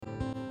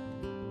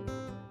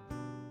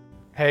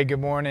Hey, good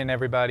morning,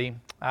 everybody.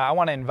 I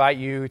want to invite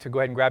you to go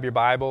ahead and grab your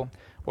Bible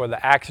or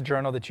the Acts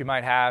journal that you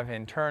might have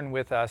and turn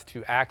with us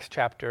to Acts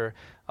chapter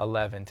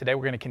 11. Today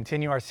we're going to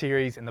continue our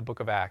series in the book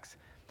of Acts.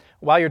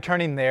 While you're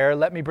turning there,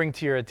 let me bring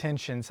to your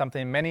attention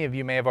something many of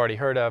you may have already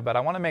heard of, but I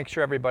want to make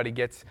sure everybody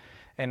gets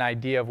an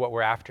idea of what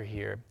we're after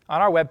here. On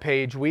our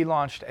webpage, we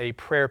launched a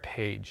prayer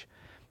page.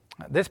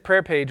 This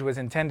prayer page was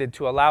intended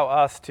to allow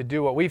us to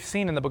do what we've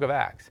seen in the book of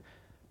Acts.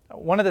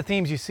 One of the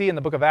themes you see in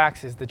the book of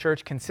Acts is the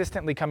church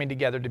consistently coming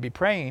together to be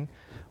praying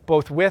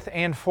both with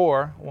and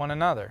for one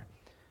another.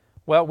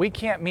 Well, we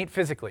can't meet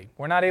physically.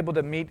 We're not able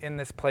to meet in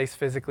this place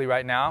physically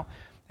right now.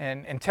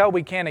 And until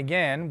we can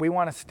again, we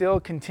want to still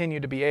continue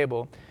to be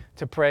able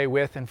to pray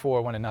with and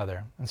for one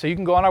another. And so you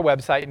can go on our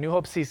website,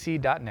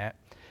 newhopecc.net,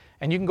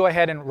 and you can go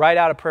ahead and write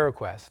out a prayer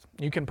request.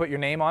 You can put your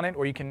name on it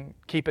or you can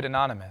keep it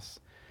anonymous.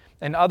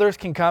 And others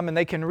can come and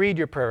they can read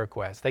your prayer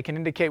request. They can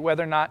indicate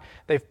whether or not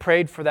they've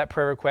prayed for that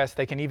prayer request.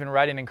 They can even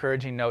write an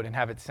encouraging note and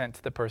have it sent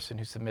to the person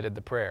who submitted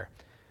the prayer.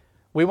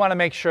 We want to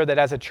make sure that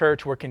as a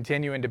church, we're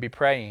continuing to be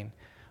praying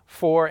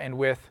for and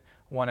with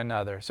one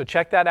another. So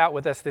check that out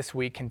with us this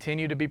week.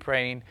 Continue to be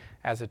praying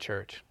as a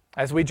church.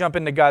 As we jump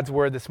into God's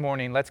Word this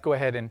morning, let's go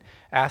ahead and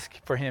ask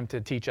for Him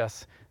to teach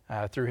us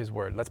through His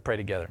Word. Let's pray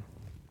together.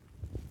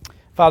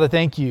 Father,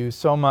 thank you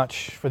so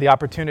much for the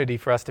opportunity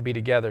for us to be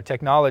together.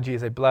 Technology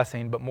is a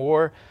blessing, but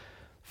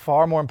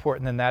far more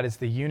important than that is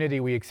the unity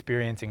we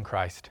experience in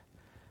Christ.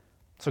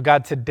 So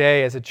God,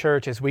 today as a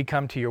church, as we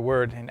come to your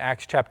word in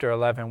Acts chapter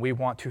 11, we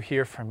want to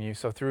hear from you.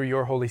 So through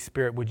your Holy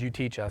Spirit, would you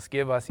teach us,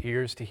 give us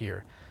ears to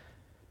hear.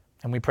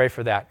 And we pray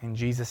for that in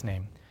Jesus'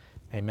 name,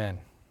 amen.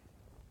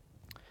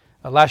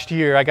 Last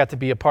year, I got to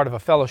be a part of a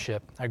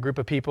fellowship, a group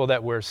of people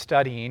that were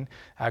studying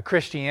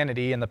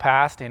Christianity in the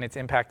past and its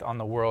impact on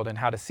the world and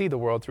how to see the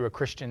world through a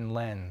Christian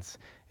lens,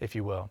 if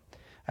you will.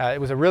 It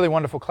was a really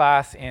wonderful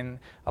class in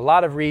a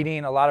lot of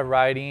reading, a lot of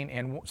writing,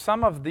 and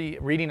some of the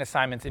reading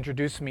assignments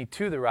introduced me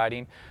to the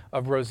writing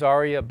of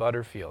Rosaria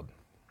Butterfield.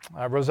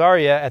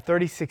 Rosaria, at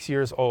 36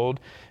 years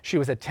old, she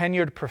was a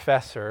tenured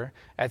professor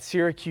at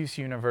Syracuse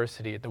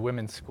University at the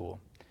women's school.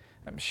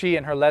 She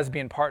and her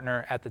lesbian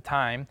partner at the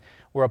time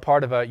were a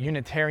part of a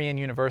Unitarian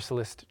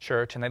Universalist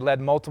church, and they led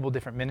multiple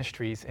different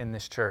ministries in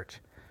this church.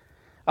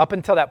 Up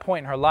until that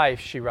point in her life,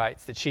 she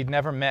writes that she'd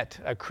never met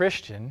a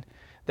Christian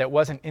that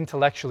wasn't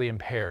intellectually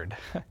impaired.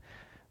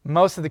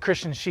 Most of the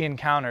Christians she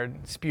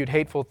encountered spewed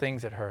hateful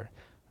things at her.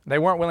 They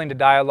weren't willing to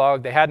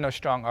dialogue. They had no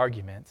strong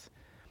arguments.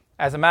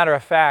 As a matter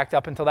of fact,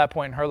 up until that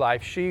point in her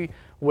life, she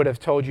would have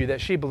told you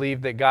that she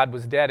believed that God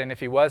was dead, and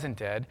if he wasn't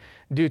dead,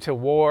 due to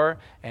war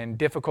and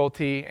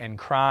difficulty and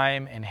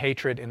crime and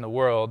hatred in the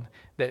world,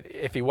 that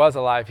if he was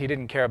alive, he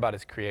didn't care about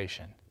his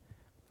creation.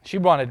 She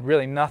wanted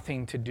really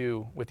nothing to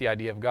do with the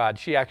idea of God.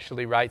 She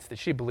actually writes that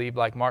she believed,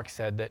 like Mark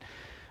said,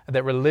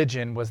 that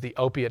religion was the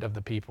opiate of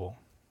the people.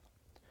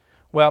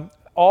 Well,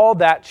 all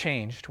that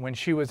changed when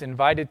she was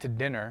invited to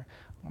dinner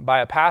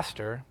by a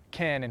pastor,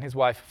 Ken, and his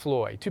wife,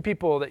 Floyd, two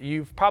people that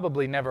you've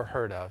probably never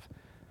heard of,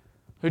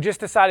 who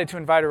just decided to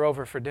invite her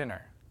over for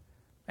dinner.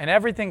 And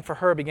everything for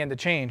her began to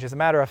change. As a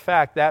matter of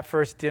fact, that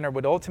first dinner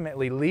would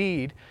ultimately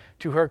lead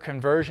to her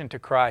conversion to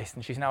Christ,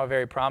 and she's now a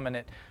very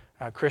prominent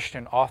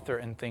Christian author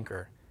and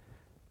thinker.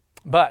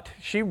 But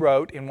she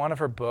wrote in one of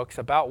her books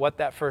about what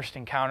that first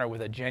encounter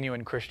with a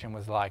genuine Christian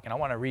was like, and I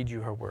want to read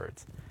you her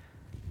words.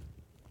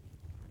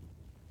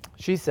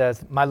 She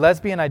says, "My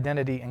lesbian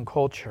identity and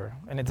culture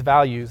and its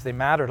values, they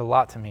mattered a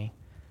lot to me.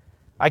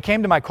 I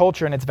came to my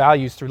culture and its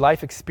values through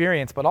life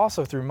experience, but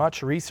also through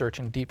much research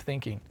and deep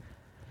thinking.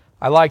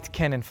 I liked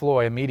Ken and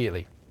Floy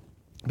immediately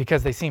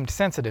because they seemed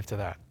sensitive to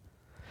that.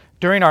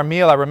 During our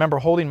meal, I remember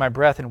holding my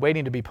breath and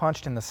waiting to be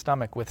punched in the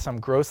stomach with something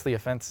grossly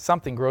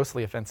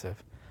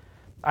offensive.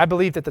 I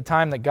believed at the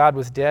time that God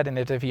was dead, and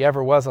that if he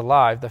ever was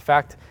alive, the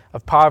fact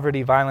of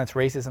poverty, violence,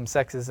 racism,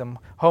 sexism,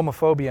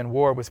 homophobia, and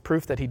war was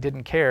proof that he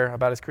didn't care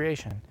about his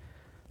creation.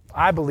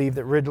 I believed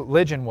that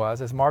religion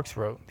was, as Marx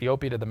wrote, the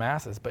opiate of the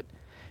masses, but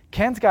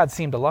Ken's God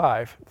seemed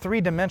alive,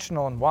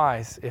 three-dimensional and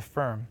wise, if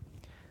firm.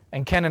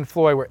 And Ken and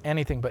Floyd were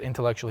anything but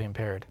intellectually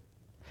impaired.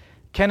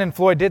 Ken and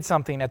Floyd did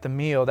something at the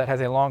meal that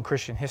has a long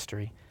Christian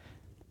history.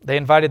 They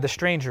invited the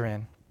stranger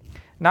in,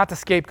 not to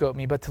scapegoat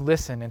me, but to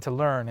listen and to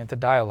learn and to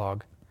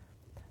dialogue.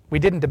 We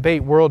didn't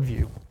debate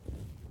worldview.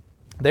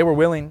 They were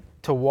willing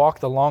to walk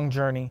the long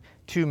journey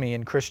to me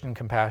in Christian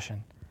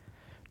compassion.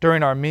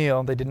 During our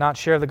meal, they did not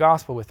share the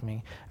gospel with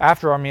me.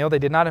 After our meal, they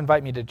did not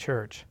invite me to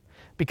church.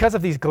 Because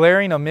of these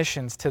glaring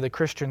omissions to the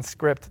Christian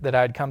script that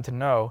I had come to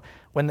know,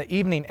 when the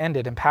evening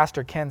ended and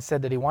Pastor Ken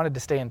said that he wanted to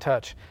stay in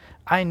touch,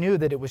 I knew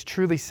that it was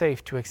truly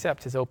safe to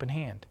accept his open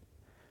hand.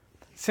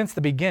 Since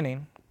the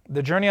beginning,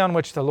 the journey on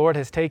which the Lord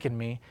has taken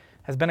me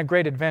has been a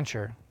great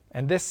adventure,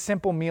 and this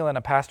simple meal in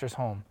a pastor's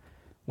home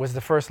was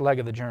the first leg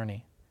of the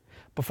journey.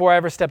 Before I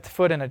ever stepped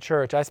foot in a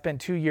church, I spent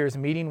 2 years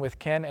meeting with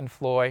Ken and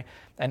Floy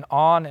and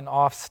on and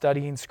off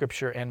studying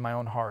Scripture in my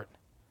own heart.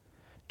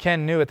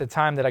 Ken knew at the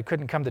time that I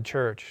couldn't come to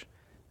church.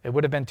 It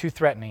would have been too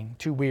threatening,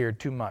 too weird,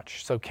 too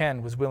much. So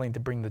Ken was willing to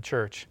bring the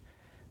church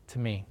to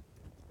me.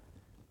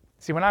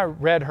 See, when I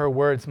read her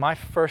words, my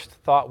first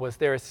thought was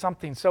there is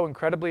something so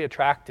incredibly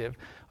attractive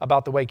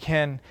about the way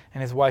Ken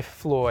and his wife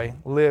Floy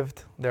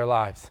lived their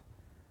lives.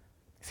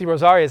 See,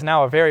 Rosaria is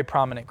now a very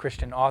prominent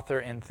Christian author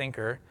and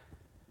thinker,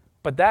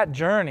 but that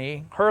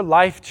journey, her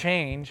life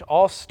change,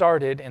 all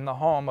started in the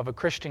home of a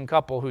Christian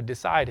couple who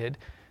decided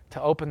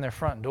to open their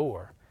front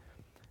door.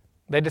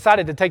 They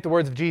decided to take the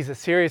words of Jesus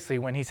seriously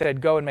when he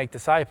said, "Go and make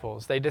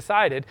disciples." They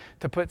decided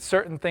to put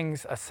certain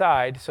things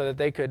aside so that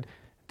they could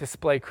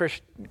display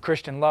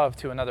Christian love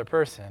to another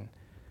person.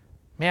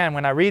 Man,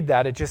 when I read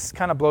that, it just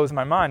kind of blows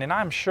my mind. And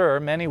I'm sure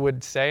many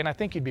would say, and I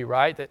think you'd be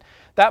right, that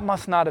that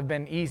must not have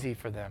been easy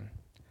for them.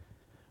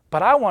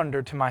 But I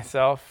wonder to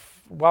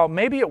myself, well,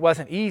 maybe it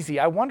wasn't easy.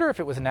 I wonder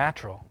if it was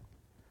natural.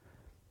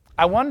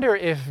 I wonder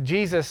if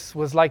Jesus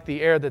was like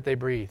the air that they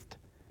breathed,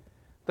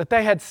 that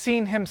they had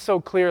seen him so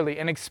clearly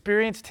and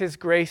experienced his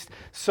grace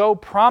so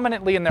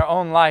prominently in their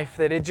own life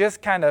that it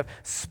just kind of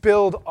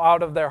spilled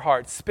out of their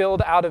hearts,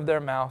 spilled out of their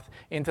mouth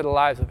into the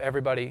lives of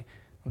everybody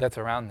that's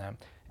around them.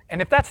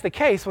 And if that's the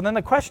case, well, then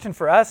the question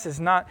for us is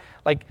not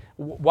like,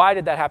 why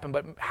did that happen,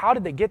 but how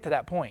did they get to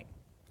that point?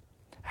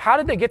 How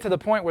did they get to the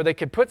point where they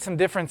could put some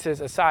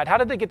differences aside? How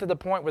did they get to the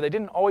point where they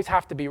didn't always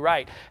have to be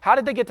right? How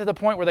did they get to the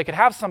point where they could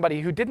have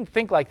somebody who didn't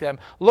think like them,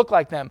 look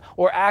like them,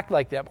 or act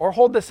like them, or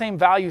hold the same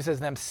values as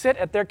them, sit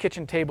at their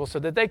kitchen table so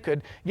that they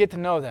could get to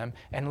know them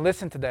and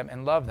listen to them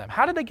and love them?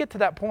 How did they get to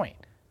that point?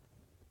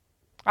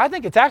 I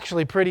think it's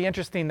actually pretty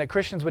interesting that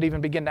Christians would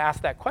even begin to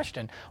ask that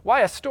question. Why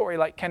a story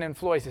like Ken and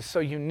Floyd's is so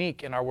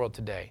unique in our world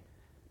today?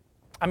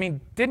 I mean,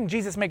 didn't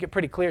Jesus make it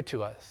pretty clear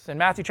to us? In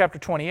Matthew chapter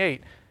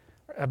 28,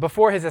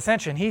 before his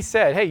ascension, he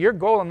said, hey, your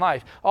goal in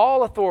life,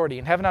 all authority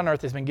in heaven and on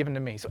earth has been given to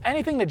me. So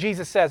anything that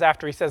Jesus says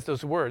after he says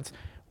those words,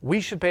 we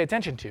should pay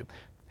attention to.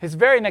 His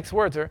very next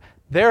words are,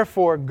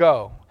 therefore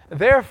go.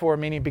 Therefore,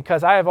 meaning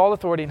because I have all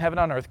authority in heaven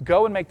and on earth,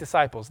 go and make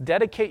disciples.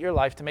 Dedicate your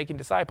life to making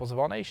disciples of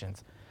all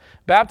nations,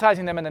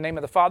 baptizing them in the name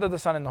of the Father, the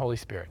Son, and the Holy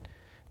Spirit.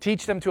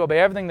 Teach them to obey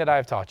everything that I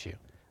have taught you.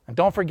 And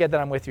don't forget that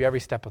I'm with you every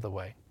step of the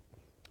way.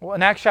 Well,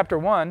 in Acts chapter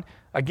 1,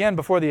 again,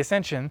 before the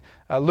ascension,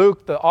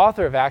 Luke, the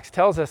author of Acts,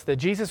 tells us that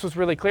Jesus was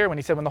really clear when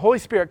he said, when the Holy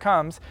Spirit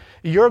comes,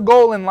 your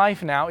goal in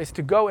life now is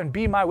to go and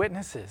be my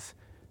witnesses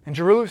in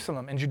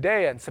Jerusalem, in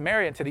Judea, and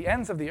Samaria, and to the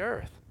ends of the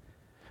earth.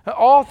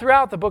 All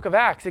throughout the book of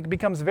Acts, it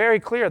becomes very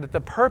clear that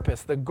the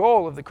purpose, the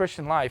goal of the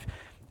Christian life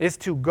is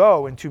to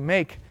go and to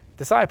make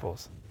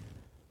disciples.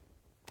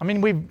 I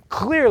mean, we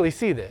clearly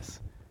see this,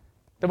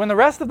 that when the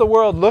rest of the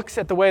world looks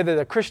at the way that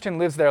a Christian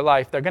lives their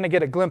life, they're going to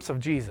get a glimpse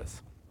of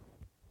Jesus.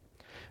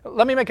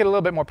 Let me make it a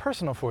little bit more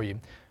personal for you.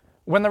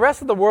 When the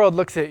rest of the world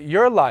looks at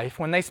your life,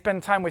 when they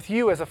spend time with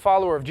you as a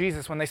follower of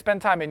Jesus, when they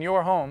spend time in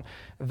your home,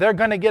 they're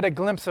going to get a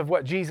glimpse of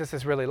what Jesus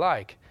is really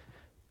like.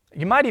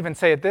 You might even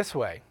say it this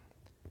way.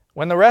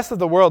 When the rest of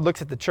the world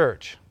looks at the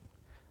church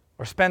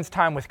or spends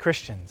time with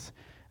Christians,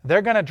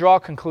 they're going to draw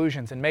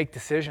conclusions and make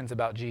decisions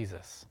about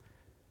Jesus.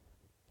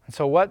 And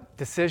so what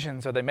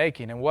decisions are they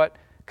making and what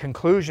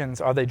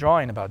conclusions are they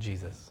drawing about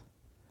Jesus?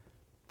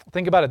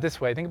 Think about it this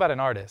way. Think about an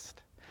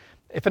artist.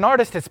 If an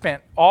artist has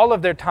spent all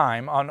of their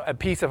time on a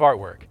piece of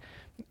artwork,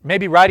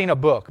 maybe writing a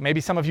book, maybe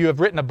some of you have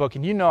written a book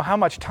and you know how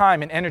much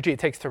time and energy it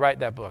takes to write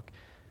that book,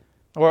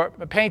 or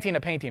painting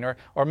a painting,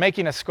 or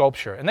making a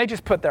sculpture, and they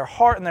just put their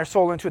heart and their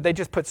soul into it. They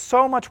just put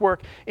so much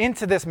work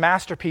into this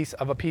masterpiece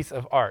of a piece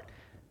of art.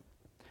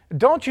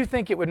 Don't you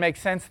think it would make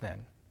sense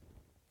then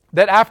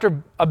that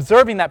after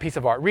observing that piece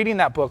of art, reading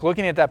that book,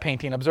 looking at that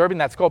painting, observing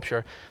that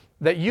sculpture,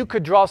 that you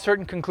could draw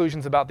certain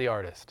conclusions about the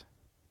artist?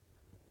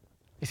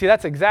 You see,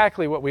 that's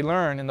exactly what we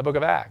learn in the book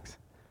of Acts.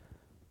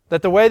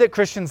 That the way that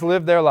Christians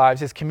live their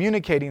lives is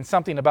communicating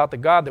something about the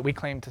God that we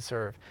claim to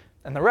serve.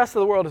 And the rest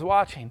of the world is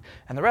watching,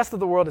 and the rest of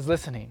the world is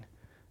listening.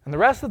 And the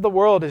rest of the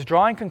world is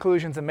drawing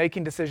conclusions and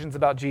making decisions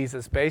about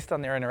Jesus based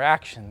on their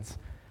interactions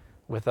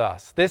with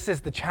us. This is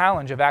the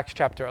challenge of Acts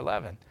chapter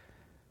 11.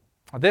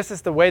 This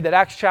is the way that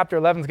Acts chapter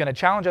 11 is going to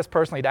challenge us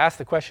personally to ask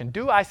the question,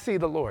 do I see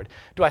the Lord?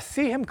 Do I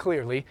see him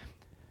clearly?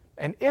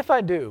 And if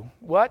I do,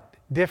 what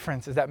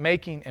difference is that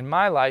making in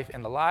my life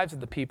and the lives of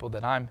the people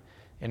that I'm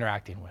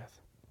interacting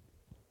with?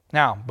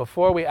 Now,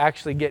 before we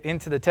actually get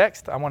into the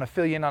text, I want to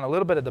fill you in on a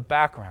little bit of the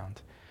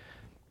background.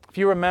 If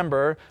you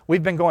remember,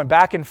 we've been going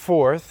back and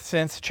forth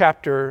since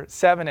chapter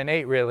 7 and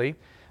 8, really,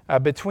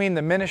 between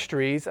the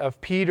ministries of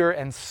Peter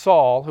and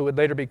Saul, who would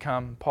later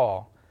become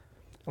Paul.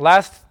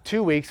 Last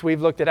 2 weeks,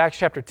 we've looked at Acts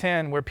chapter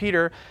 10, where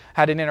Peter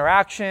had an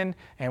interaction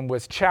and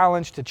was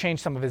challenged to change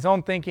some of his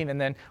own thinking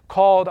and then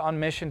called on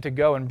mission to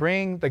go and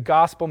bring the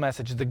gospel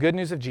message, the good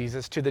news of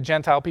Jesus, to the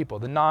Gentile people,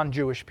 the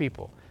non-Jewish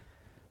people.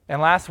 And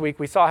last week,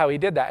 we saw how he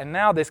did that. And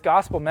now this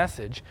gospel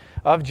message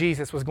of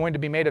Jesus was going to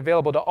be made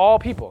available to all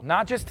people,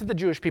 not just to the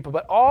Jewish people,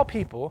 but all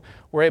people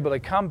were able to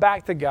come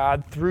back to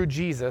God through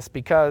Jesus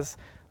because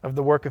of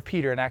the work of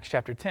Peter in Acts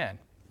chapter 10.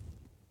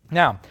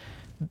 Now,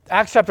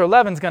 Acts chapter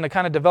 11 is going to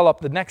kind of develop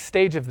the next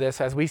stage of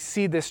this as we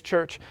see this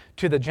church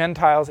to the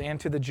Gentiles and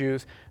to the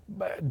Jews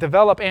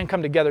develop and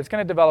come together. It's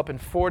going to develop in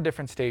 4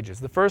 different stages.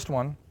 The first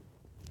one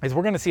is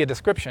we're going to see a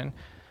description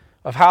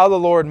of how the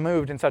Lord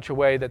moved in such a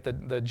way that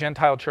the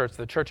Gentile church,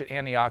 the church at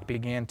Antioch,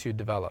 began to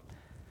develop.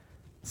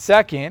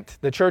 Second,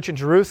 the church in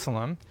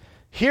Jerusalem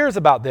hears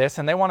about this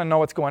and they want to know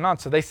what's going on,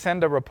 so they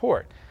send a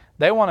report.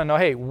 They want to know,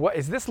 hey,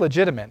 is this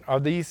legitimate? Are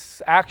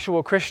these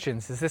actual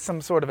Christians? Is this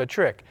some sort of a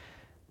trick?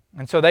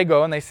 And so they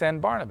go and they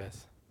send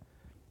Barnabas.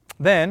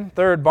 Then,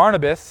 third,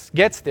 Barnabas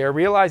gets there,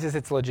 realizes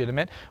it's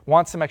legitimate,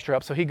 wants some extra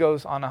help, so he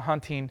goes on a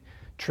hunting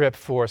trip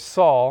for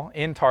Saul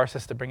in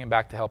Tarsus to bring him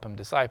back to help him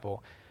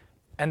disciple.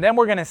 And then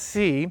we're going to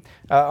see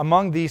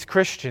among these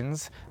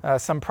Christians,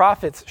 some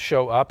prophets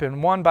show up,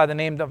 and one by the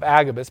name of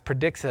Agabus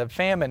predicts a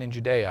famine in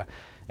Judea.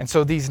 And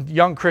so these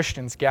young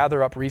Christians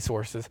gather up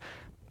resources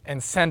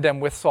and send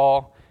them with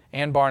Saul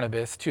and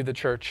Barnabas to the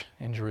church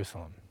in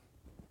Jerusalem.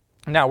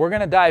 Now, we're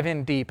going to dive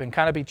in deep and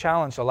kind of be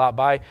challenged a lot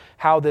by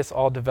how this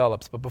all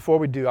develops. But before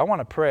we do, I want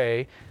to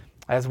pray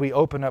as we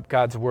open up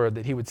God's word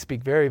that he would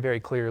speak very, very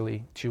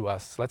clearly to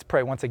us. Let's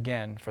pray once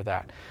again for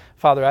that.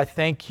 Father, I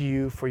thank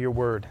you for your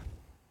word.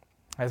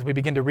 As we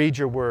begin to read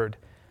your word,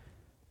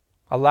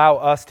 allow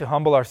us to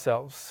humble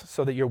ourselves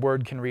so that your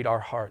word can read our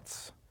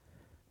hearts.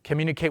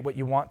 Communicate what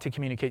you want to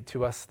communicate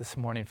to us this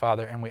morning,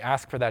 Father, and we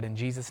ask for that in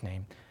Jesus'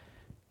 name.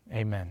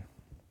 Amen.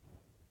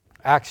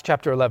 Acts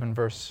chapter 11,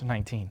 verse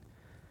 19.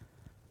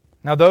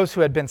 Now those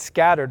who had been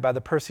scattered by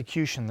the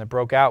persecution that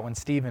broke out when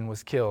Stephen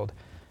was killed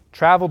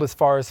traveled as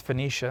far as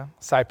Phoenicia,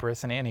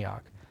 Cyprus, and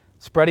Antioch,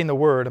 spreading the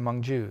word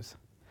among Jews.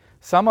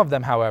 Some of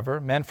them, however,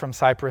 men from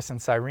Cyprus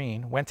and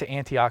Cyrene, went to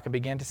Antioch and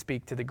began to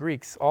speak to the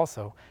Greeks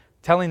also,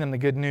 telling them the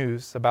good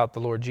news about the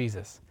Lord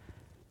Jesus.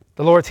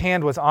 The Lord's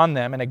hand was on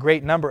them, and a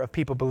great number of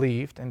people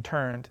believed and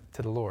turned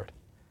to the Lord.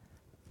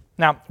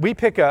 Now, we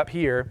pick up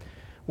here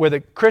where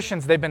the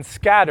Christians, they've been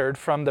scattered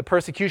from the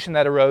persecution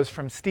that arose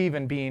from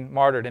Stephen being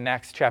martyred in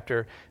Acts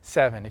chapter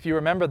 7. If you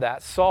remember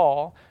that,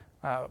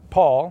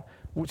 Paul,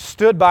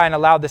 stood by and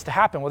allowed this to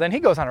happen. Well, then he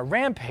goes on a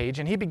rampage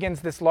and he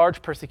begins this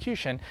large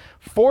persecution,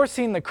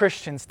 forcing the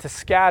Christians to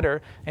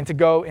scatter and to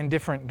go in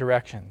different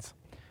directions.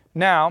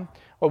 Now,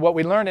 what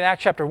we learned in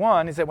Acts chapter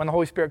 1 is that when the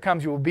Holy Spirit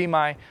comes, you will be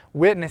my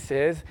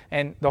witnesses,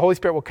 and the Holy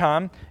Spirit will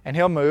come and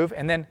he'll move,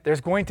 and then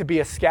there's going to be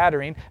a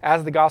scattering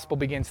as the gospel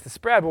begins to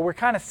spread. Well, we're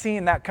kind of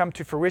seeing that come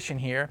to fruition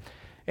here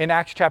in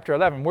Acts chapter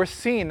 11. We're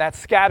seeing that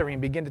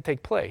scattering begin to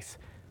take place.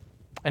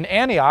 And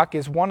Antioch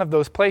is one of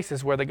those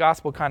places where the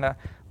gospel kind of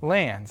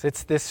lands.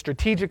 It's this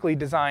strategically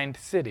designed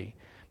city.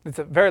 It's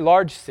a very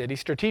large city,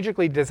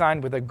 strategically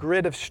designed with a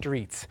grid of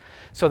streets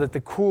so that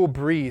the cool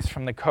breeze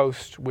from the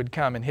coast would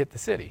come and hit the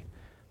city.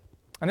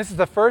 And this is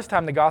the first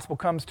time the gospel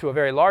comes to a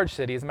very large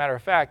city. As a matter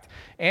of fact,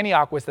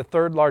 Antioch was the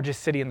third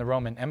largest city in the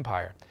Roman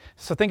Empire.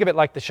 So think of it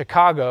like the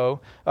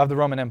Chicago of the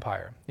Roman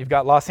Empire. You've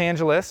got Los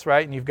Angeles,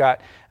 right? And you've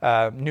got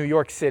New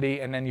York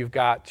City, and then you've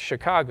got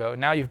Chicago.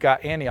 Now you've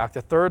got Antioch,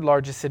 the third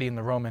largest city in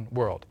the Roman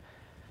world.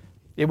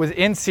 It was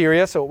in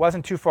Syria, so it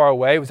wasn't too far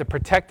away. It was a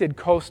protected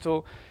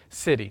coastal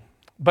city.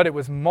 But it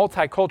was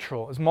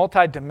multicultural, it was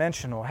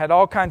multidimensional, had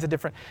all kinds of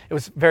different, it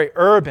was very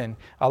urban,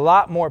 a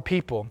lot more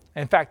people.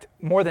 In fact,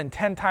 more than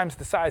 10 times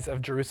the size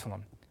of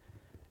Jerusalem.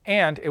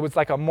 And it was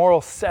like a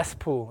moral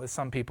cesspool, as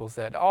some people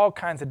said. All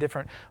kinds of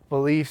different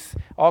beliefs,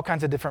 all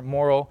kinds of different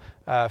moral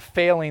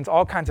failings,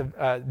 all kinds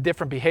of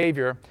different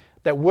behavior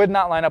that would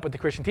not line up with the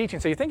Christian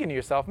teaching. So you're thinking to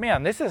yourself,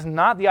 man, this is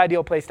not the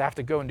ideal place to have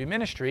to go and do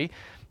ministry.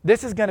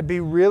 This is going to be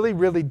really,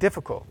 really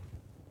difficult.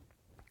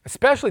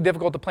 Especially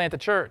difficult to plant a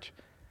church.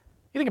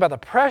 You think about the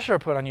pressure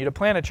put on you to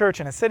plant a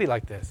church in a city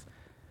like this.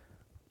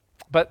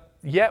 But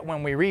yet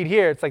when we read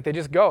here, it's like they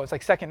just go. It's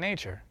like second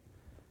nature.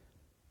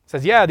 It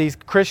says, yeah, these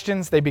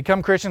Christians, they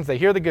become Christians, they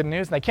hear the good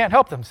news, and they can't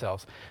help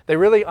themselves. They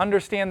really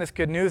understand this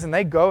good news, and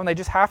they go, and they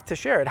just have to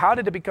share it. How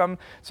did it become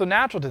so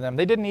natural to them?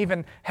 They didn't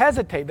even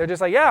hesitate. They're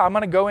just like, yeah, I'm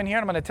going to go in here,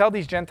 and I'm going to tell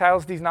these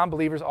Gentiles, these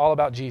non-believers, all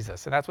about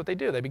Jesus. And that's what they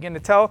do. They begin to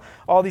tell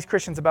all these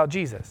Christians about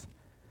Jesus.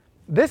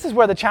 This is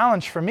where the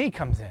challenge for me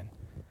comes in.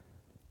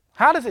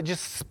 How does it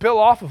just spill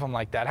off of them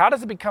like that? How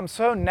does it become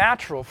so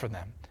natural for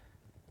them?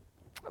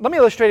 Let me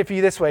illustrate it for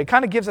you this way. It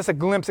kind of gives us a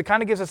glimpse. It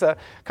kind of gives us a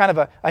kind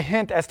of a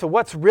hint as to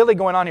what's really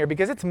going on here,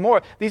 because it's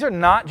more, these are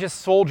not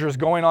just soldiers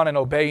going on and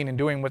obeying and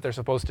doing what they're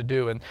supposed to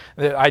do. And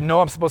I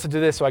know I'm supposed to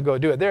do this, so I go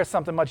do it. There's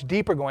something much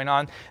deeper going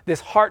on, this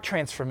heart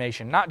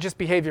transformation, not just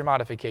behavior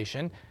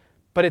modification,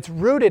 but it's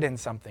rooted in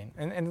something.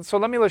 And so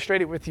let me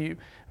illustrate it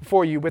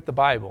for you with the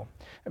Bible.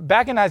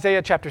 Back in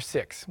Isaiah chapter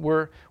 6,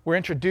 we've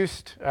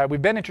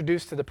been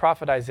introduced to the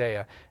prophet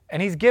Isaiah,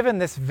 and he's given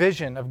this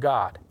vision of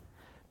God.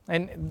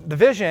 And the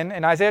vision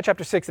in Isaiah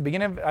chapter 6, the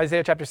beginning of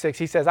Isaiah chapter 6,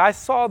 he says, I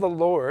saw the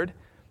Lord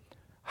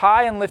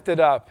high and lifted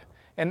up,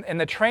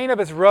 and the train of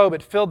his robe,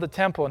 it filled the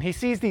temple. And he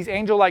sees these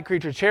angel-like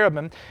creatures,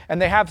 cherubim,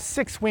 and they have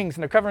 6 wings,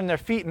 and they're covering their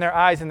feet and their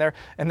eyes, and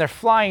they're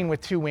flying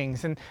with 2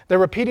 wings. And they're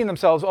repeating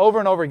themselves over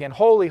and over again,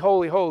 holy,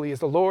 holy, holy is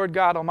the Lord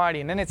God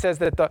Almighty. And then it says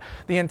that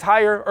the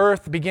entire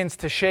earth begins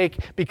to shake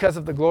because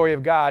of the glory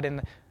of God.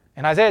 And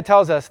Isaiah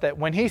tells us that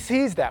when he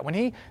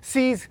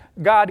sees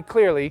God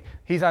clearly,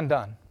 he's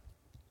undone.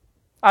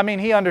 I mean,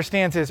 he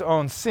understands his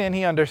own sin.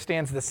 He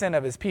understands the sin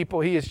of his people.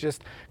 He is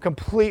just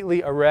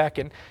completely a wreck.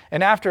 And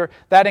after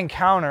that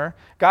encounter,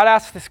 God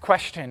asks this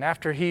question.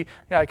 After he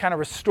kind of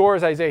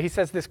restores Isaiah, he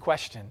says this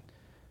question.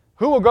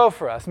 Who will go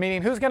for us?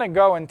 Meaning, who's going to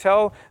go and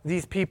tell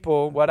these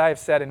people what I have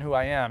said and who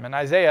I am? And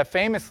Isaiah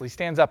famously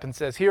stands up and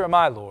says, here am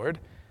I, Lord.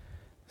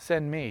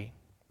 Send me.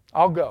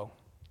 I'll go.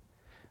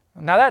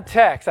 Now that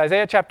text,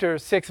 Isaiah chapter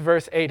 6,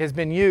 verse 8, has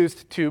been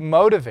used to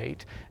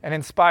motivate and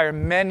inspire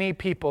many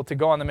people to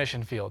go on the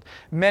mission field.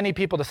 Many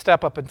people to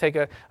step up and take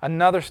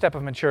another step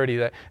of maturity.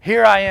 That,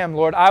 here I am,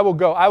 Lord, I will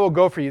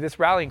go for you, this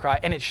rallying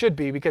cry. And it should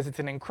be, because it's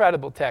an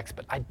incredible text,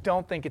 but I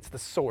don't think it's the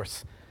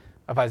source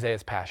of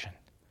Isaiah's passion.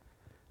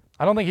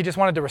 I don't think he just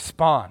wanted to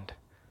respond.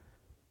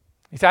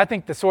 You see, I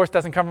think the source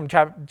doesn't come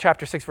from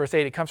chapter 6, verse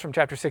 8. It comes from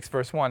chapter 6,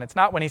 verse 1. It's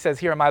not when he says,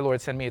 here am I, Lord,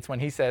 send me. It's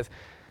when he says,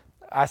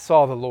 I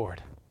saw the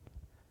Lord.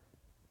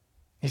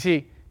 You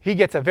see, he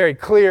gets a very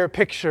clear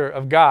picture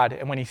of God,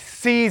 and when he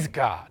sees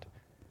God,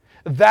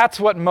 that's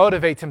what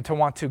motivates him to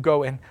want to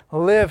go and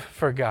live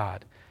for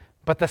God.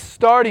 But the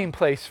starting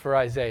place for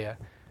Isaiah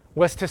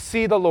was to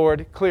see the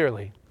Lord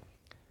clearly.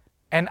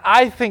 And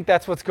I think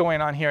that's what's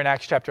going on here in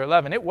Acts chapter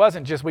 11. It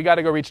wasn't just we got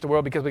to go reach the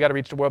world because we got to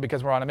reach the world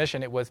because we're on a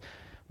mission. It was,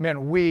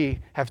 man, we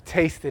have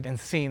tasted and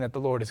seen that the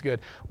Lord is good.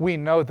 We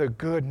know the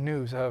good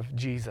news of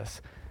Jesus.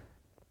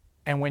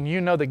 And when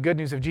you know the good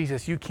news of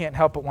Jesus, you can't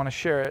help but want to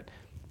share it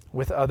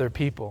with other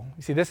people.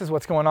 You see, this is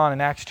what's going on in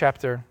Acts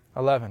chapter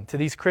 11. To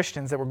these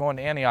Christians that were going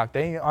to Antioch,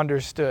 they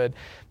understood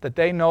that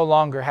they no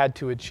longer had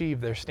to achieve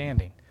their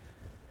standing.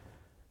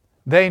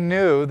 They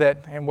knew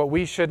that, and what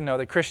we should know,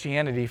 that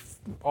Christianity,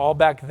 all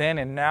back then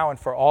and now and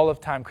for all of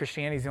time,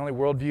 Christianity is the only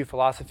worldview,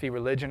 philosophy,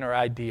 religion, or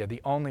idea,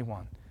 the only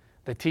one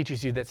that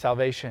teaches you that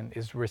salvation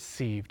is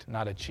received,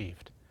 not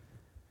achieved.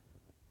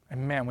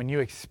 And man, when you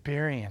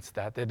experience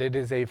that it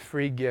is a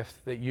free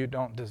gift that you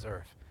don't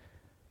deserve,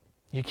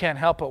 you can't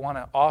help but want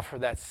to offer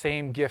that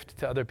same gift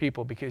to other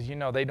people because you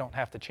know they don't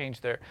have to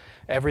change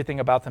everything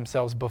about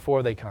themselves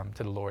before they come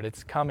to the Lord.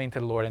 It's coming to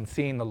the Lord and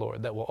seeing the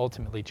Lord that will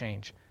ultimately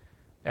change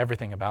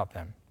everything about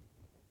them.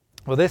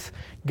 Well, this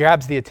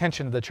grabs the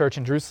attention of the church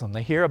in Jerusalem.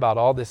 They hear about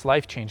all this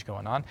life change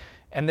going on,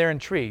 and they're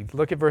intrigued.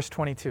 Look at verse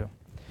 22.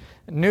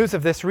 News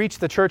of this reached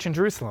the church in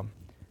Jerusalem,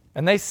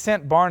 and they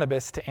sent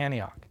Barnabas to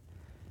Antioch.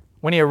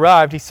 When he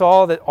arrived, he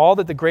saw that all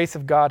that the grace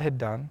of God had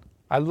done.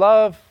 I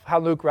love how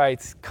Luke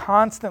writes,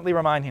 constantly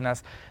reminding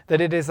us that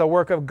it is a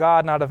work of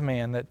God, not of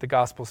man, that the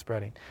gospel is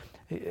spreading.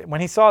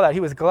 When he saw that, he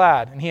was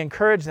glad, and he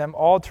encouraged them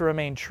all to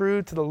remain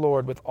true to the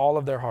Lord with all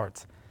of their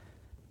hearts.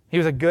 He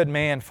was a good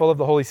man, full of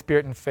the Holy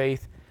Spirit and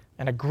faith,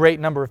 and a great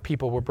number of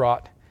people were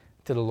brought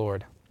to the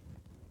Lord.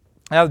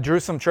 Now, the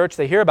Jerusalem church,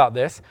 they hear about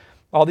this.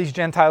 All these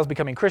Gentiles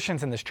becoming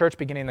Christians and this church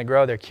beginning to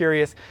grow. They're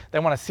curious. They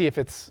want to see if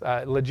it's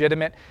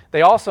legitimate.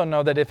 They also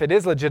know that if it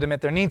is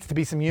legitimate, there needs to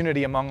be some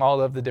unity among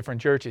all of the different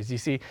churches. You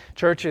see,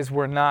 churches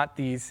were not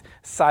these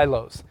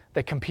silos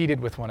that competed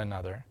with one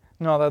another.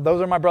 No,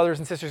 those are my brothers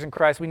and sisters in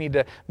Christ. We need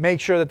to make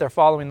sure that they're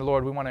following the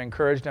Lord. We want to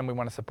encourage them. We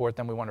want to support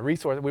them. We want to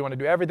resource them. We want to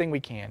do everything we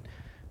can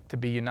to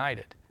be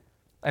united.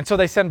 And so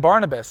they send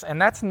Barnabas, and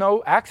that's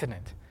no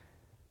accident.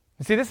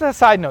 See, this is a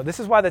side note. This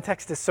is why the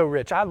text is so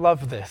rich. I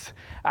love this.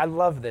 I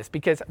love this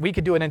because we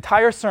could do an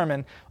entire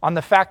sermon on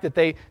the fact that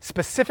they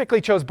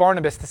specifically chose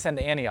Barnabas to send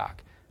to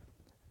Antioch.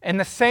 In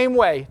the same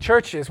way,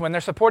 churches, when they're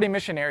supporting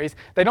missionaries,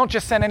 they don't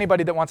just send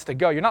anybody that wants to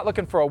go. You're not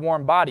looking for a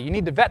warm body. You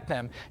need to vet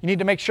them. You need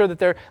to make sure that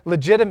they're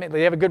legitimately,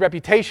 they have a good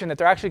reputation, that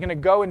they're actually going to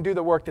go and do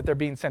the work that they're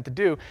being sent to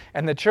do.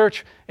 And the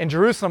church in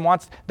Jerusalem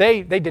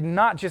they did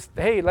not just,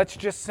 hey, let's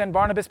just send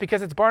Barnabas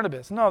because it's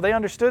Barnabas. No, they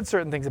understood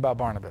certain things about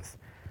Barnabas.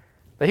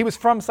 That he was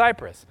from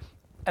Cyprus.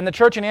 And the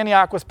church in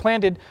Antioch was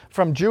planted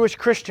from Jewish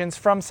Christians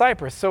from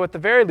Cyprus. So at the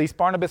very least,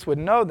 Barnabas would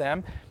know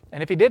them.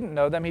 And if he didn't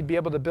know them, he'd be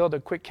able to build a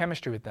quick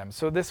chemistry with them.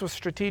 So this was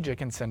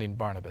strategic in sending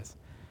Barnabas.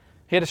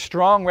 He had a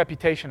strong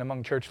reputation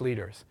among church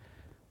leaders.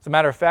 As a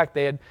matter of fact,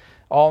 they had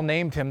all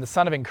named him the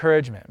son of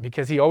encouragement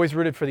because he always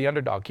rooted for the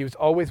underdog. He was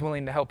always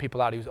willing to help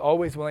people out. He was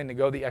always willing to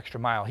go the extra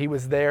mile. He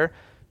was there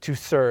to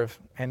serve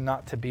and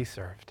not to be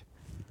served.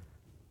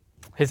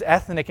 His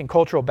ethnic and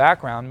cultural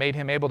background made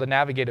him able to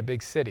navigate a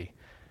big city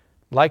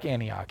like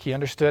Antioch. He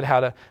understood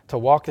how to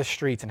walk the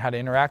streets and how to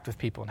interact with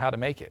people and how to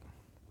make it.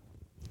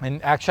 In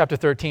Acts chapter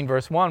 13,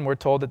 verse 1, we're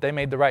told that they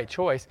made the right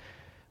choice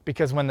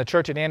because when the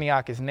church at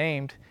Antioch is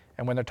named,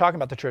 and when they're talking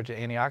about the church at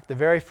Antioch, the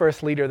very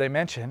first leader they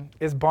mention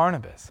is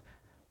Barnabas.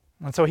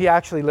 And so he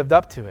actually lived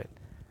up to it.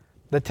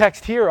 The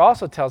text here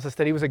also tells us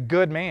that he was a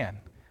good man.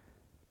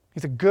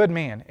 He's a good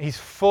man. He's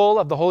full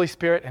of the Holy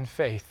Spirit and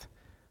faith.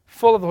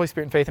 Full of the Holy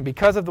Spirit and faith. And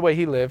because of the way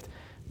he lived,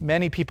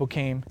 many people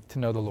came to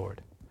know the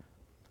Lord.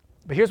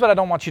 But here's what I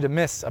don't want you to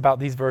miss about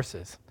these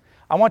verses.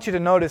 I want you to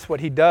notice what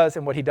he does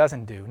and what he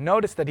doesn't do.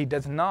 Notice that he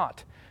does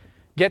not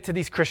get to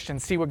these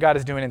Christians, see what God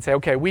is doing, and say,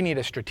 okay, we need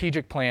a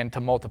strategic plan to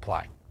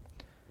multiply.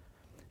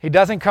 He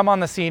doesn't come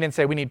on the scene and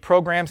say, we need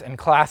programs and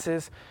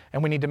classes,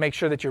 and we need to make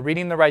sure that you're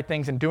reading the right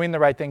things and doing the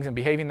right things and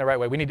behaving the right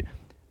way.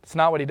 It's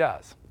not what he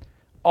does.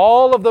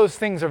 All of those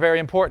things are very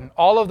important.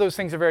 All of those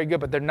things are very good,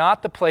 but they're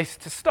not the place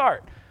to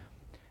start.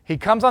 He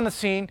comes on the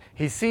scene,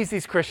 he sees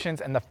these Christians,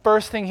 and the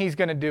first thing he's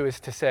going to do is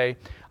to say,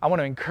 I want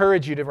to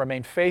encourage you to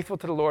remain faithful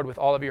to the Lord with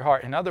all of your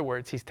heart. In other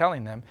words, he's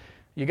telling them,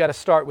 you got to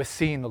start with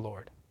seeing the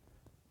Lord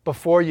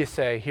before you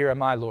say, here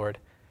am I, Lord,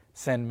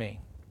 send me.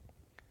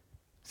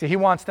 See, he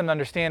wants them to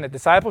understand that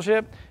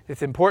discipleship,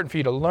 it's important for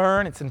you to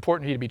learn, it's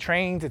important for you to be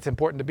trained, it's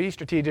important to be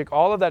strategic.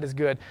 All of that is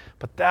good,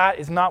 but that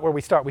is not where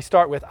we start. We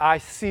start with, I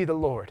see the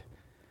Lord.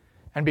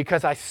 And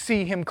because I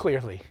see him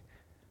clearly,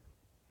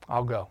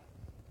 I'll go.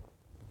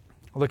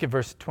 Look at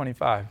verse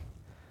 25.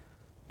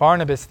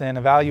 Barnabas then,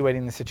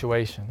 evaluating the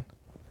situation,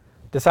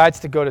 decides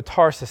to go to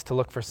Tarsus to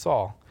look for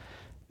Saul.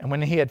 And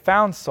when he had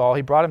found Saul,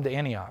 he brought him to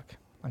Antioch.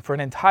 And for an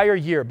entire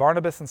year,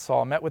 Barnabas and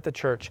Saul met with the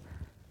church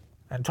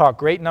and taught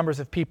great numbers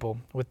of people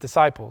with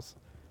disciples.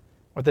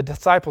 Or the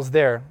disciples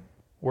there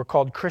were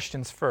called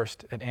Christians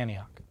first at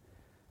Antioch.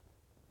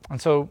 And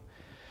so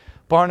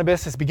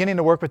Barnabas is beginning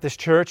to work with this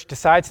church,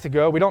 decides to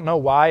go. We don't know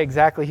why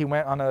exactly he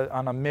went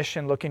on a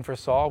mission looking for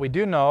Saul. We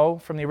do know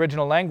from the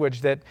original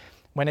language that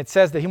when it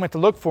says that he went to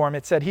look for him,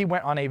 it said he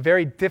went on a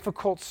very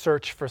difficult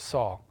search for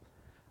Saul.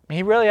 I mean,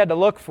 he really had to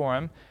look for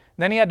him.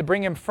 Then he had to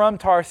bring him from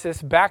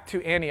Tarsus back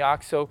to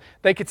Antioch so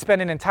they could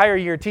spend an entire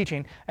year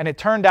teaching. And it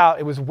turned out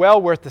it was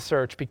well worth the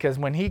search, because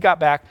when he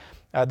got back,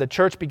 the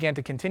church began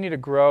to continue to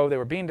grow. They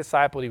were being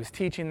discipled. He was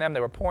teaching them.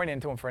 They were pouring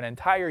into him for an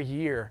entire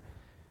year.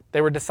 They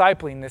were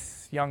discipling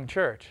this young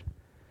church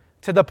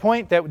to the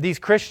point that these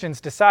Christians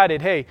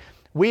decided, hey,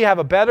 we have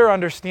a better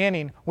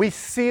understanding. We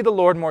see the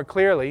Lord more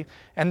clearly,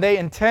 and they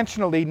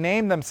intentionally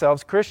named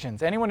themselves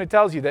Christians. Anyone who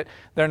tells you that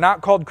they're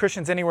not called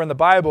Christians anywhere in the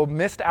Bible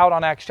missed out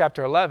on Acts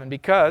chapter 11,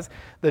 because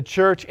the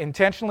church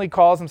intentionally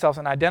calls themselves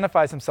and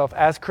identifies themselves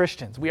as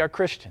Christians. We are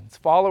Christians,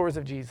 followers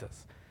of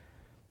Jesus,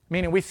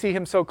 meaning we see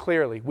him so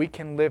clearly, we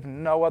can live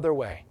no other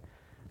way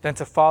than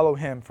to follow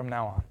him from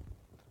now on.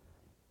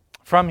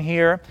 From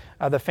here,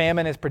 the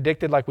famine is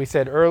predicted, like we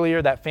said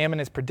earlier. That famine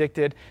is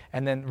predicted,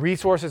 and then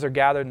resources are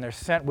gathered, and they're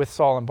sent with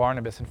Saul and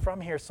Barnabas. And from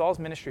here, Saul's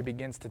ministry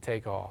begins to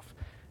take off.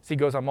 So he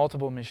goes on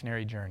multiple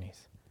missionary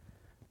journeys.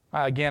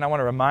 Again, I want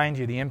to remind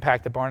you the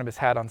impact that Barnabas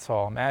had on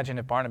Saul. Imagine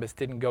if Barnabas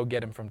didn't go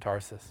get him from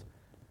Tarsus.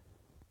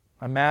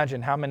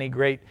 Imagine how many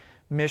great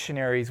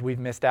missionaries we've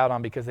missed out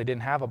on because they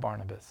didn't have a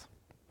Barnabas.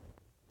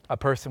 A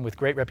person with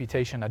great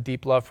reputation, a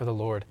deep love for the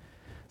Lord.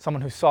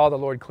 Someone who saw the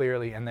Lord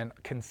clearly and then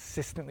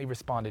consistently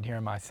responded, here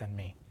am I, send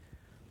me.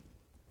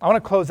 I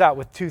want to close out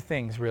with two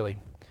things, really.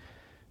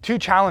 Two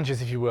challenges,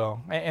 if you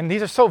will. And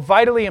these are so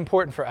vitally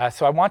important for us.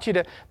 So I want you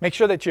to make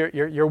sure that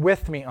you're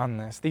with me on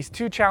this. These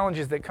two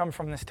challenges that come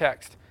from this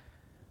text.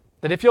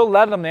 That if you'll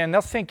let them in,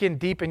 they'll sink in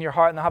deep in your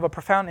heart and they'll have a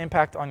profound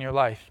impact on your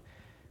life.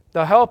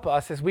 They'll help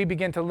us as we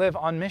begin to live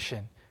on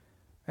mission.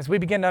 As we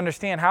begin to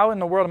understand, how in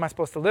the world am I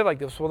supposed to live like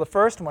this? Well, the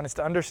first one is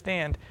to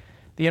understand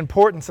the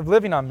importance of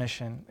living on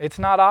mission. It's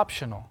not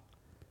optional.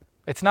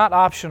 It's not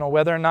optional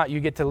whether or not you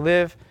get to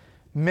live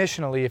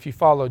missionally if you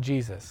follow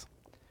Jesus.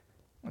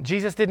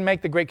 Jesus didn't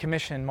make the Great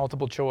Commission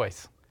multiple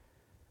choice.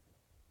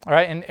 All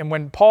right, and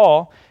when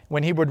Paul,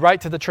 when he would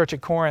write to the church at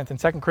Corinth in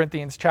 2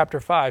 Corinthians chapter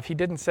 5, he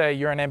didn't say,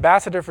 you're an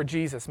ambassador for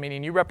Jesus,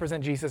 meaning you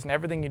represent Jesus in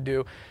everything you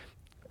do,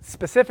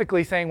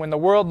 specifically saying when the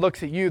world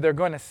looks at you, they're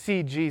going to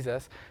see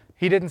Jesus.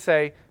 He didn't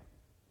say,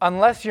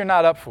 unless you're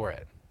not up for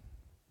it.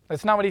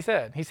 That's not what he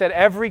said. He said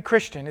every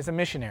Christian is a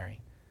missionary.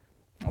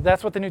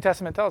 That's what the New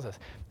Testament tells us.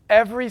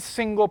 Every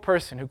single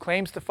person who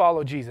claims to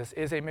follow Jesus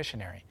is a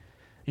missionary.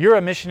 You're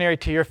a missionary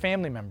to your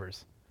family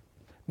members.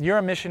 You're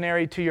a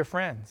missionary to your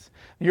friends.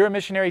 You're a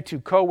missionary to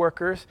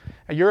coworkers.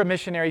 You're a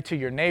missionary to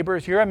your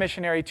neighbors. You're a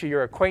missionary to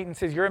your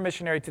acquaintances. You're a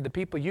missionary to the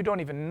people you don't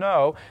even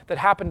know that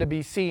happen to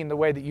be seeing the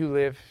way that you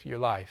live your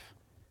life.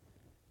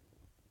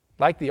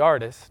 Like the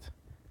artist,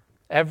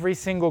 every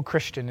single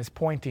Christian is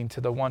pointing to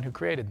the one who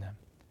created them.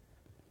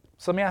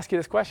 So let me ask you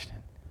this question.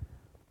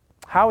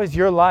 How is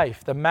your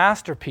life, the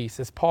masterpiece,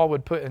 as Paul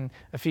would put in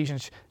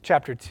Ephesians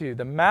chapter 2,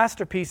 the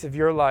masterpiece of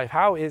your life,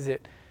 how is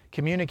it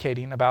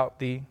communicating about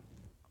the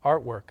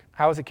artwork?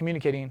 How is it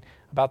communicating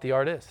about the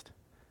artist?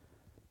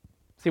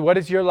 See, what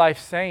is your life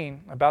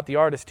saying about the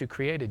artist who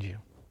created you?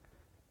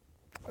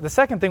 The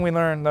second thing we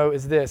learn, though,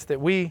 is this, that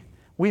we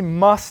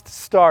must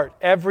start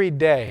every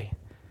day.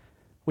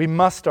 We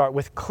must start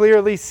with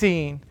clearly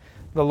seeing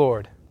the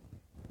Lord.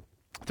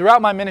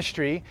 Throughout my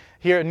ministry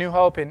here at New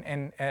Hope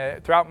and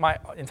throughout my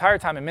entire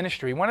time in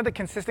ministry, one of the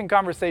consistent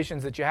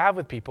conversations that you have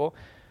with people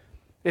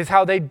is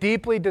how they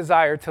deeply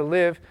desire to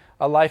live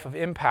a life of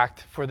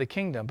impact for the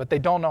kingdom, but they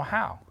don't know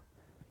how.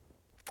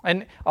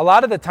 And a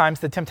lot of the times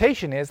the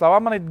temptation is, oh,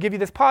 I'm going to give you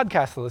this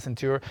podcast to listen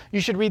to, or you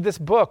should read this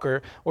book,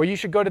 or you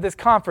should go to this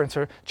conference,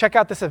 or check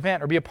out this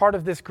event, or be a part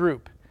of this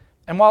group.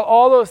 And while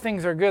all those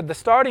things are good, the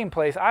starting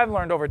place, I've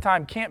learned over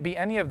time, can't be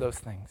any of those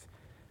things.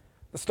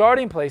 The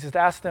starting place is to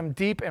ask them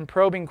deep and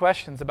probing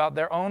questions about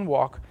their own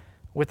walk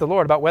with the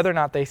Lord, about whether or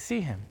not they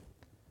see Him.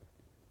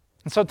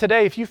 And so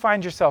today, if you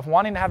find yourself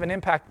wanting to have an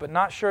impact but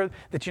not sure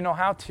that you know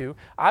how to,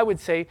 I would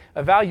say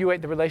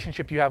evaluate the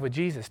relationship you have with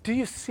Jesus. Do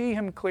you see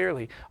him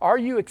clearly? Are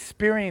you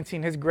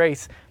experiencing his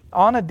grace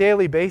on a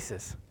daily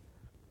basis?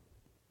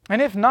 And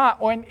if not,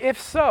 or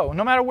if so,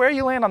 no matter where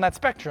you land on that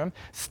spectrum,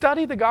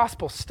 study the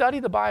gospel,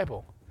 study the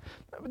Bible.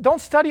 Don't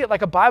study it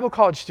like a Bible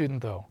college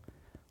student, though,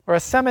 or a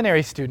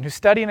seminary student who's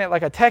studying it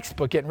like a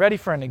textbook, getting ready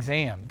for an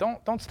exam.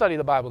 Don't study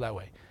the Bible that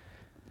way.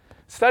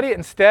 Study it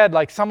instead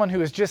like someone who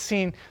has just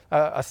seen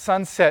a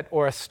sunset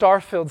or a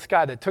star-filled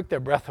sky that took their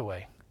breath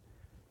away,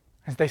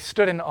 as they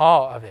stood in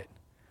awe of it.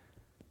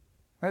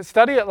 And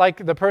study it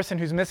like the person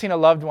who's missing a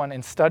loved one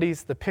and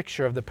studies the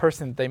picture of the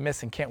person that they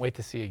miss and can't wait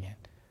to see again.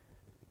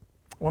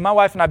 When my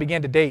wife and I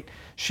began to date,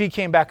 she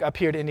came back up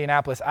here to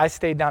Indianapolis. I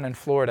stayed down in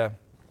Florida.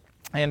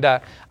 And I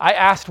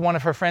asked one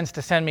of her friends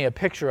to send me a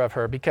picture of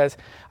her because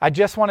I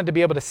just wanted to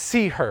be able to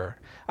see her.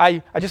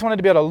 I just wanted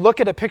to be able to look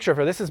at a picture of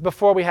her. This is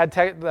before we had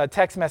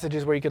text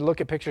messages where you could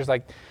look at pictures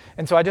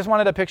and so I just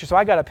wanted a picture. So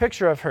I got a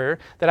picture of her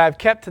that I've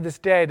kept to this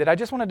day that I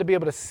just wanted to be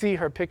able to see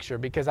her picture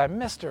because I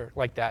missed her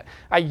like that.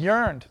 I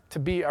yearned to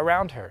be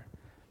around her.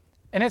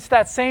 And it's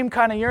that same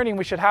kind of yearning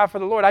we should have for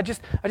the Lord. I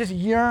just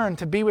yearn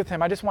to be with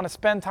him. I just want to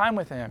spend time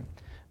with him.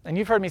 And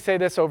you've heard me say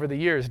this over the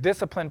years,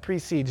 discipline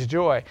precedes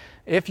joy.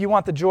 If you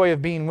want the joy of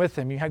being with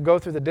him, you go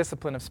through the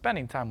discipline of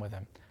spending time with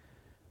him.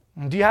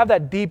 And do you have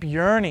that deep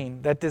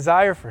yearning, that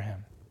desire for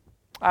him?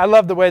 I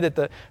love the way that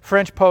the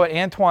French poet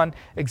Antoine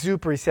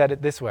Exupéry said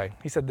it this way.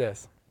 He said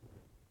this: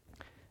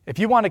 if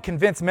you want to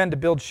convince men to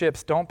build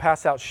ships, don't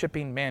pass out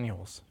shipping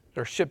manuals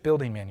or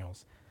shipbuilding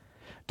manuals.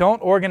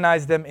 Don't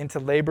organize them into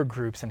labor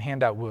groups and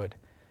hand out wood.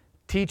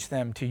 Teach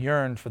them to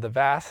yearn for the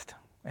vast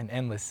and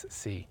endless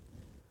sea.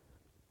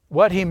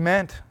 What he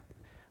meant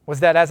was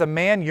that as a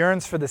man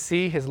yearns for the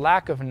sea, his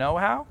lack of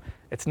know-how,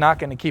 it's not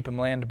going to keep him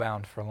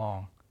land-bound for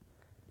long.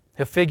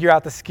 He'll figure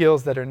out the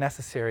skills that are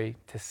necessary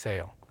to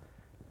sail.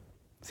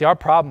 See, our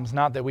problem's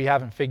not that we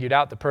haven't figured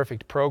out the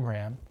perfect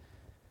program,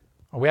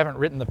 or we haven't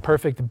written the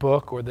perfect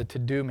book or the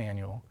to-do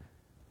manual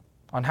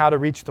on how to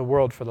reach the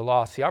world for the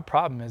lost. See, our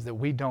problem is that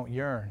we don't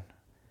yearn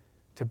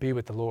to be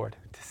with the Lord,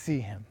 to see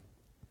him.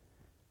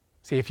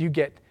 See, if you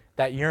get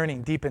that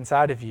yearning deep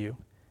inside of you,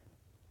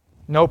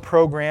 no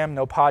program,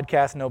 no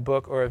podcast, no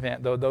book or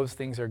event, though those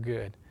things are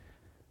good,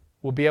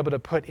 will be able to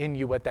put in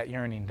you what that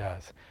yearning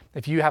does.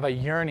 If you have a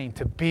yearning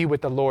to be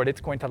with the Lord, it's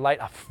going to light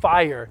a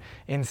fire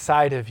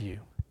inside of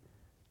you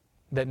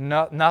that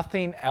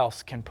nothing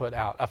else can put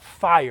out, a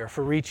fire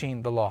for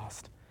reaching the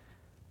lost.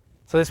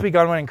 So this week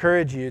I want to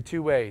encourage you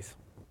 2 ways.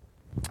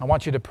 I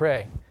want you to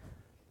pray.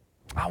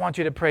 I want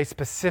you to pray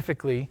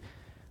specifically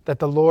that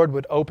the Lord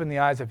would open the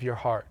eyes of your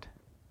heart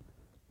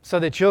so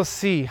that you'll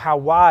see how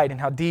wide and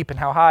how deep and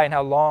how high and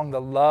how long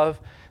the love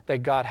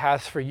that God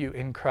has for you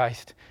in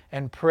Christ.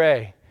 And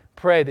pray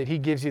that he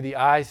gives you the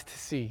eyes to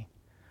see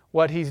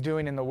what he's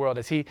doing in the world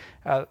as he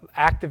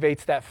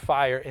activates that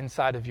fire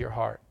inside of your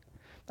heart.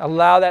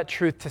 Allow that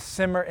truth to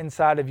simmer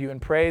inside of you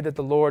and pray that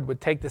the Lord would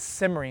take the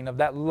simmering of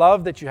that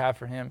love that you have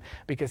for him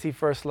because he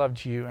first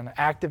loved you and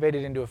activate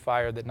it into a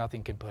fire that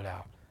nothing can put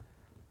out.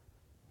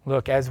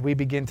 Look, as we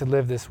begin to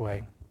live this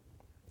way,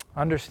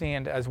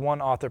 understand, as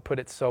one author put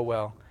it so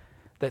well,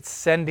 that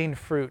sending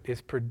fruit is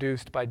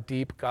produced by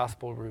deep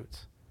gospel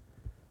roots.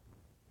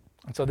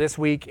 And so this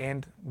week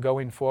and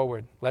going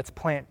forward, let's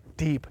plant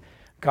deep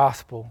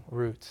gospel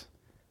roots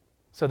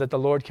so that the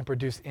Lord can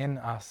produce in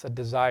us a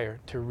desire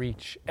to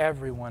reach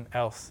everyone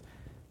else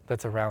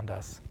that's around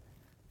us.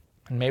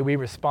 And may we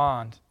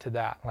respond to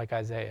that like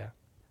Isaiah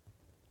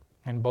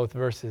in both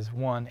verses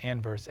 1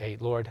 and verse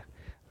 8. Lord,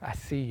 I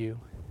see you.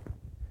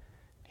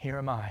 Here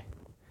am I.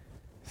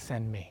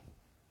 Send me.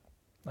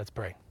 Let's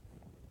pray.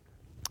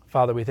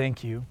 Father, we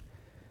thank you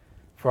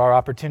for our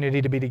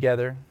opportunity to be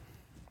together.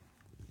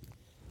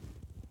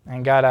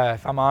 And God,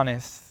 if I'm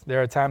honest,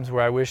 there are times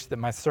where I wish that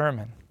my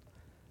sermon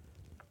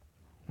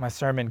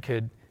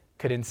could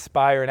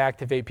inspire and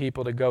activate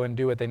people to go and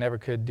do what they never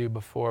could do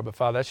before. But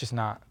Father, that's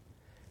not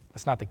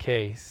the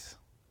case.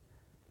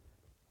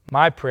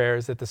 My prayer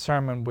is that the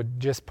sermon would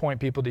just point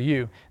people to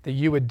you, that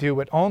you would do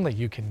what only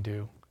you can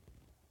do.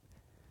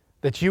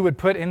 That you would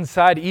put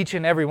inside each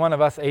and every one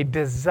of us a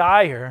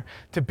desire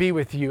to be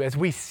with you as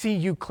we see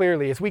you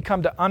clearly, as we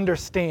come to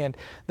understand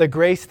the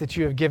grace that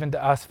you have given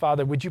to us.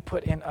 Father, would you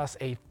put in us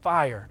a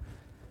fire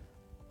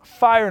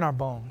in our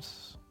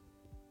bones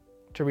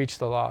to reach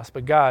the lost.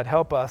 But God,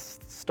 help us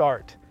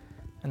start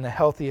in the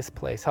healthiest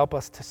place. Help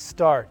us to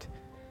start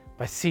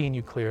by seeing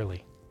you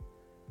clearly.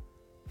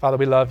 Father,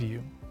 we love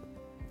you,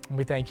 and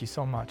we thank you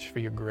so much for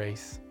your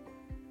grace.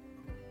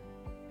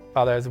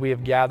 Father, as we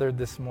have gathered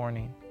this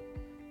morning,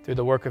 through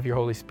the work of your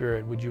Holy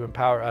Spirit, would you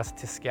empower us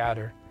to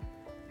scatter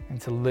and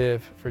to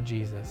live for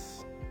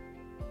Jesus?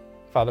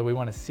 Father, we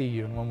want to see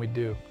you, and when we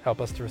do, help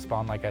us to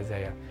respond like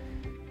Isaiah.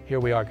 Here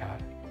we are,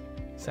 God.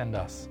 Send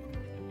us.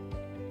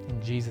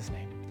 In Jesus'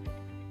 name,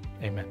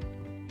 amen.